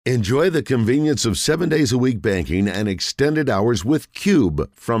Enjoy the convenience of 7 days a week banking and extended hours with Cube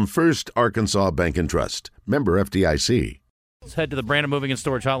from First Arkansas Bank and Trust. Member FDIC. Let's head to the Brandon Moving and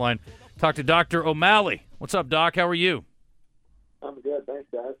Storage Hotline. Talk to Dr. O'Malley. What's up, Doc? How are you? I'm good. Thanks,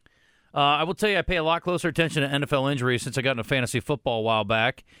 guys. I will tell you, I pay a lot closer attention to NFL injuries since I got into fantasy football a while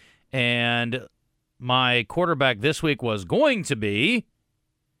back. And my quarterback this week was going to be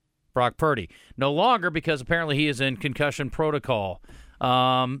Brock Purdy. No longer, because apparently he is in concussion protocol.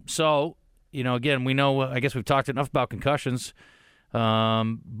 So, again, we know, I guess we've talked enough about concussions,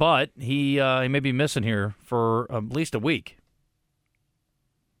 but he may be missing here for at least a week.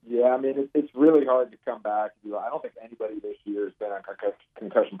 Yeah, I mean, it's really hard to come back. I don't think anybody this year has been on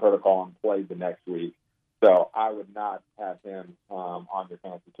concussion protocol and played the next week. So I would not have him on your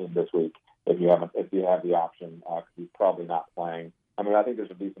fantasy team this week if you have the option, because he's probably not playing. I mean, I think there's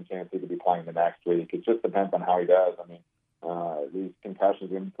a decent chance he could be playing the next week. It just depends on how he does. I mean, these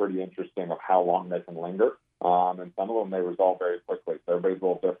concussions are pretty interesting of how long they can linger, and some of them they resolve very quickly. So everybody's a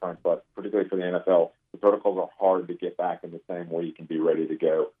little different, but particularly for the NFL, the protocols are hard to get back in the same week and be ready to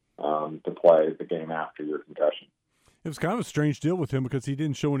go to play the game after your concussion. It was kind of a strange deal with him because he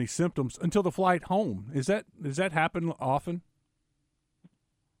didn't show any symptoms until the flight home. Does that happen often?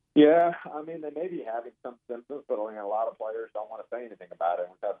 Yeah, I mean, they may be having some symptoms, but a lot of players don't want to say anything about it.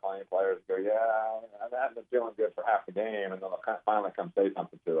 We've had plenty of players go, I haven't been feeling good for half the game, and then they'll finally come say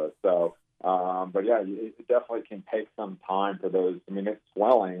something to us. So, but yeah, it definitely can take some time for those. I mean, it's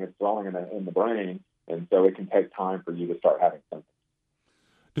swelling in the brain, and so it can take time for you to start having symptoms.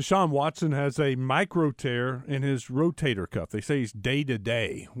 Deshaun Watson has a micro tear in his rotator cuff. They say he's day to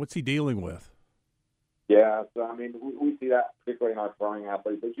day. What's he dealing with? Yeah, so I mean, we see that particularly in our throwing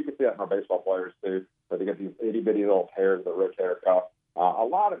athletes, but you can see that in our baseball players too, where they get these itty-bitty little tears of the rotator cuff. A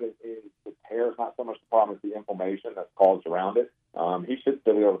lot of it is the tears, not so much the problem, it's the inflammation that's caused around it. He should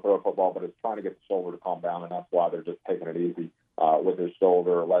still be able to throw a football, but it's trying to get the shoulder to calm down, and that's why they're just taking it easy with his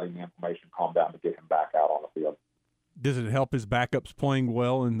shoulder, letting the inflammation calm down to get him back out on the field. Does it help his backups playing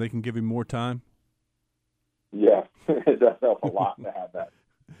well and they can give him more time? Yes, it does help a lot to have that.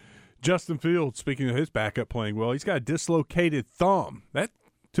 Justin Fields, speaking of his backup playing well, he's got a dislocated thumb. That,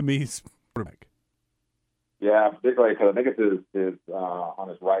 to me, is quarterback. Yeah, particularly because I think it's his on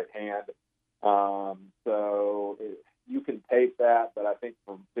his right hand. You can take that, but I think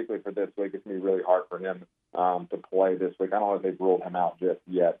particularly for this week, it's going to be really hard for him to play this week. I don't know if they've ruled him out just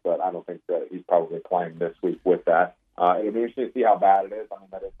yet, but I don't think that he's probably playing this week with that. It'll be interesting to see how bad it is. I mean,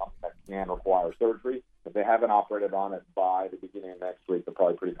 that is something that can require surgery. If they haven't operated on it by the beginning of next week, they're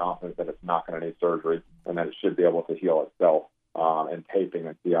probably pretty confident that it's not going to need surgery and that it should be able to heal itself and taping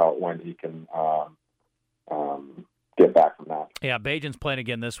and see when he can get back from that. Yeah, Bajan's playing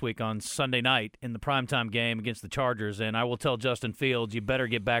again this week on Sunday night in the primetime game against the Chargers, and I will tell Justin Fields, you better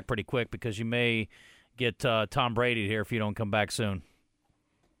get back pretty quick because you may get Tom Brady here if you don't come back soon.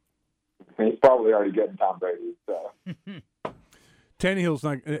 He's probably already getting Tom Brady. So. Tannehill's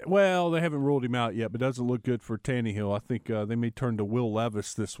not – well, they haven't ruled him out yet, but it doesn't look good for Tannehill. I think they may turn to Will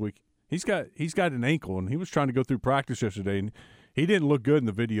Levis this week. He's got an ankle, and he was trying to go through practice yesterday, and he didn't look good in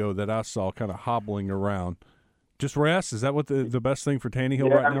the video that I saw, kind of hobbling around. Just rest? Is that what the best thing for Tannehill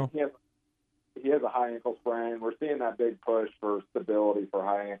now? He has a high ankle sprain. We're seeing that big push for stability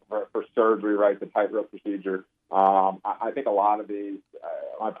for surgery, right, the tightrope procedure. I think a lot of these,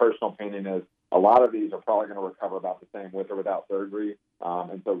 my personal opinion is, a lot of these are probably going to recover about the same with or without surgery.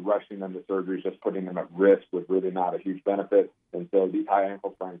 And so rushing them to surgery is just putting them at risk with really not a huge benefit. And so these high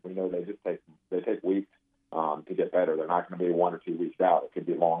ankle sprains, we know they take weeks to get better. They're not going to be 1 or 2 weeks out. It could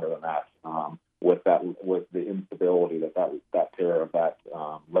be longer than that with the instability that tear of that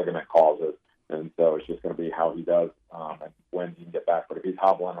ligament causes. And so it's just going to be how he does and when he can get back. But if he's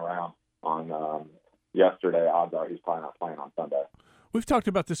hobbling around on yesterday, odds are he's probably not playing on Sunday. We've talked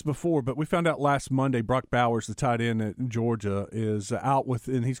about this before, but we found out last Monday Brock Bowers, the tight end at Georgia, is out with,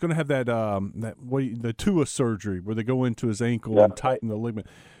 and he's going to have the Tua surgery where they go into his ankle and tighten the ligament.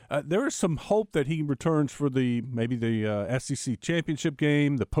 There is some hope that he returns for maybe the SEC championship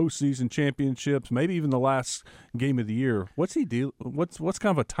game, the postseason championships, maybe even the last game of the year. What's kind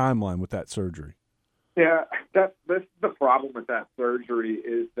of a timeline with that surgery? Yeah, that's the problem with that surgery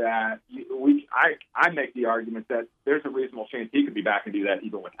is that I make the argument that there's a reasonable chance he could be back and do that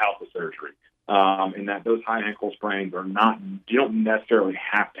even without the surgery. And that those high ankle sprains are not, you don't necessarily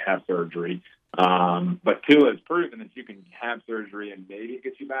have to have surgery. But Tua has proven that you can have surgery and maybe it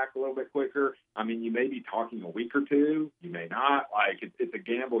gets you back a little bit quicker. I mean, you may be talking a week or two, you may not. It's a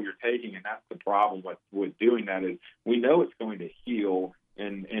gamble you're taking, and that's the problem with doing that is we know it's going to heal.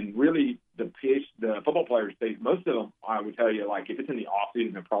 And really, the football players, most of them, I would tell you, like if it's in the off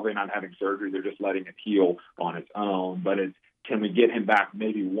season, they're probably not having surgery. They're just letting it heal on its own. But can we get him back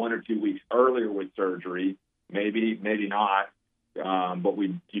maybe 1 or 2 weeks earlier with surgery? Maybe not. But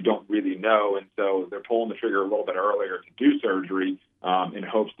you don't really know, and so they're pulling the trigger a little bit earlier to do surgery in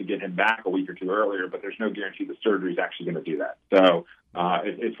hopes to get him back a week or two earlier. But there's no guarantee the surgery is actually going to do that. So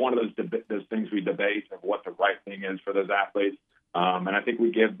it's one of those things we debate of what the right thing is for those athletes. And I think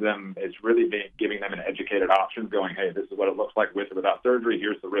we give them, it's really giving them an educated option, going, hey, this is what it looks like with or without surgery.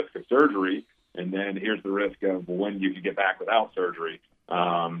 Here's the risk of surgery, and then here's the risk of when you can get back without surgery.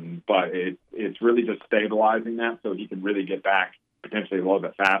 But it's really just stabilizing that so he can really get back potentially a little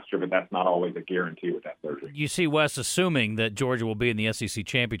bit faster, but that's not always a guarantee with that surgery. You see Wes assuming that Georgia will be in the SEC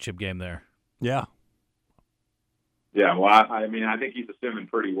championship game there. Yeah. Yeah, well, I mean, I think he's assuming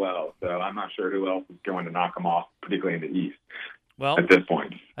pretty well, so I'm not sure who else is going to knock him off, particularly in the East at this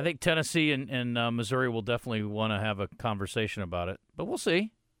point. I think Tennessee and Missouri will definitely want to have a conversation about it, but we'll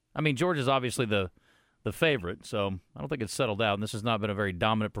see. I mean, Georgia's obviously the favorite, so I don't think it's settled out, and this has not been a very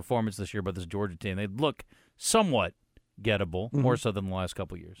dominant performance this year by this Georgia team. They look somewhat gettable, more so than the last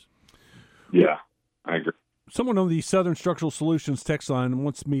couple of years. Yeah, I agree. Someone on the Southern Structural Solutions text line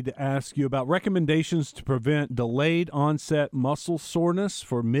wants me to ask you about recommendations to prevent delayed onset muscle soreness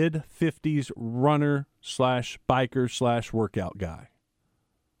for mid-50s runner / biker / workout guy.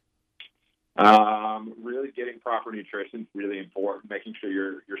 Really getting proper nutrition is really important, making sure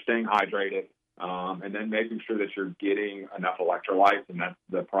you're staying hydrated, and then making sure that you're getting enough electrolytes. And that's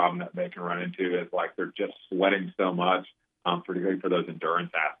the problem that they can run into is like they're just sweating so much, particularly for those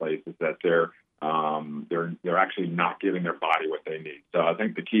endurance athletes, is that they're actually not giving their body what they need. So I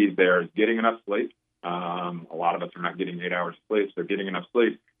think the key there is getting enough sleep. A lot of us are not getting 8 hours of sleep, so getting enough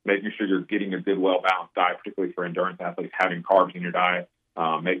sleep, making sure you're getting a good, well-balanced diet, particularly for endurance athletes, having carbs in your diet,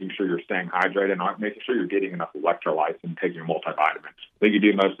 making sure you're staying hydrated, and making sure you're getting enough electrolytes and taking your multivitamins. I think you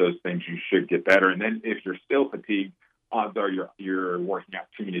do most of those things, you should get better. And then if you're still fatigued, odds are you're working out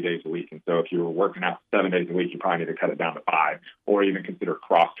too many days a week. And so if you're working out 7 days a week, you probably need to cut it down to 5, or even consider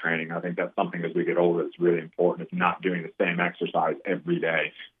cross-training. I think that's something as we get older that's really important. It's not doing the same exercise every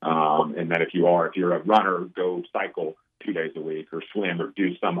day. And that if you're a runner, go cycle 2 days a week, or swim, or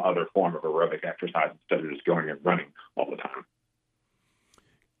do some other form of aerobic exercise instead of just going and running all the time.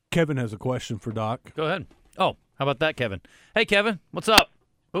 Kevin has a question for Doc. Go ahead. Oh, how about that, Kevin? Hey, Kevin, what's up?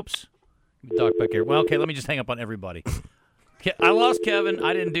 Oops. Doc back here. Well, okay, let me just hang up on everybody. I lost Kevin.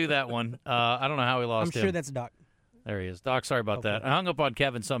 I didn't do that one. I don't know how we lost him. I'm sure that's Doc. There he is. Doc, sorry about that. I hung up on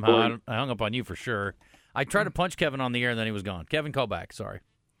Kevin somehow. I hung up on you for sure. I tried to punch Kevin on the air, and then he was gone. Kevin, call back. Sorry.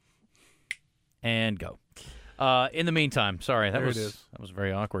 And go. In the meantime, sorry. That was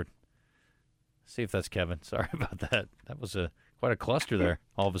very awkward. See if that's Kevin. Sorry about that. That was quite a cluster there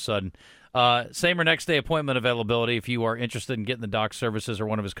all of a sudden. Same or next day appointment availability if you are interested in getting the Doc's services or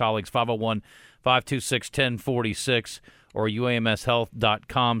one of his colleagues, 501-526-1046 or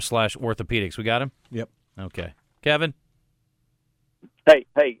uamshealth.com/orthopedics. We got him? Yep. Okay. Kevin? Hey,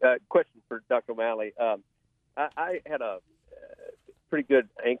 question for Dr. O'Malley. I had a pretty good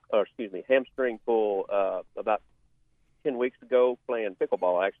hamstring pull about 10 weeks ago playing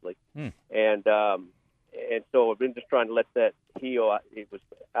pickleball, actually. And so I've been just trying to let that heal.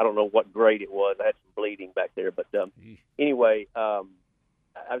 I don't know what grade it was. I had some bleeding back there, but anyway, I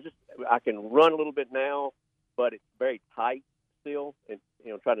can run a little bit now, but it's very tight still, and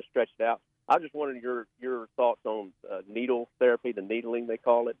trying to stretch it out. I just wanted your thoughts on needle therapy, the needling they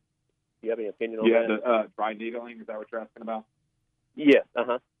call it. Do you have any opinion on that? Yeah, the dry needling, is that what you're asking about? Yes.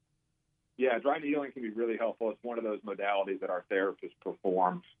 Yeah, dry needling can be really helpful. It's one of those modalities that our therapists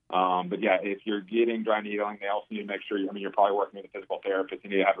perform. But yeah, if you're getting dry needling, they also need to make sure, you're probably working with a physical therapist. You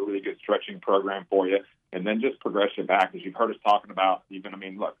need to have a really good stretching program for you, and then just progress it back. As you've heard us talking about,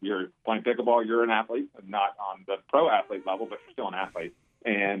 look, you're playing pickleball, you're an athlete, not on the pro athlete level, but you're still an athlete.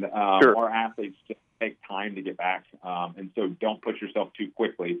 And sure. Our athletes just take time to get back. And so don't push yourself too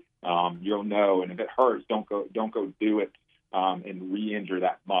quickly. You'll know, and if it hurts, don't go do it. And re-injure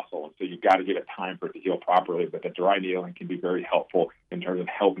that muscle. And so you've got to give it time for it to heal properly. But the dry needling can be very helpful in terms of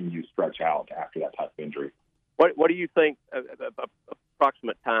helping you stretch out after that type of injury. What do you think,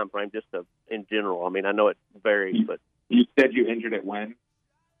 approximate time frame, just in general? I mean, I know it varies, but... You said you injured it when?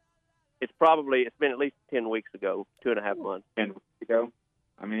 It's been at least 10 weeks ago, 2.5 months. 10 weeks ago?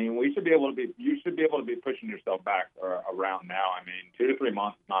 I mean, you should be able to be pushing yourself back around now. I mean, 2 to 3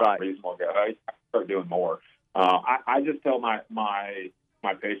 months is not reasonable. I start doing more. I just tell my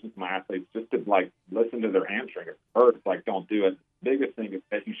patients, my athletes, just to listen to their hamstring. If it hurts, don't do it. biggest thing is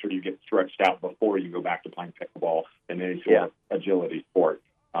making sure you get stretched out before you go back to playing pickleball and any sort of agility sport.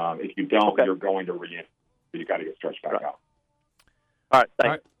 If you don't, you're going to re-injure. You got to get stretched back out. All right,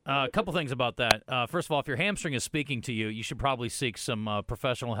 thanks. A couple things about that. First of all, if your hamstring is speaking to you, you should probably seek some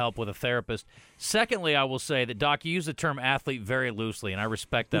professional help with a therapist. Secondly, I will say that, Doc, you use the term athlete very loosely, and I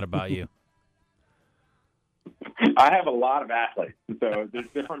respect that about you. I have a lot of athletes, so there's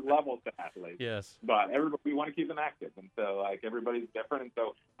different levels to athletes. Yes. But we want to keep them active, and so everybody's different, and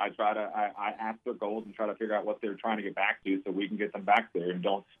so I ask their goals and try to figure out what they're trying to get back to, so we can get them back there. And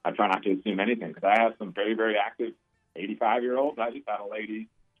I try not to assume anything, because I have some very, very active 85-year-olds. I just had a lady.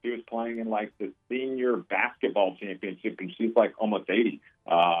 She was playing in the senior basketball championship, and she's almost 80,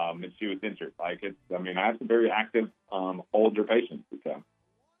 and she was injured. I have some very active older patients. So.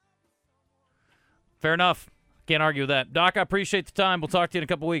 Fair enough. Can't argue with that. Doc, I appreciate the time. We'll talk to you in a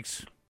couple weeks.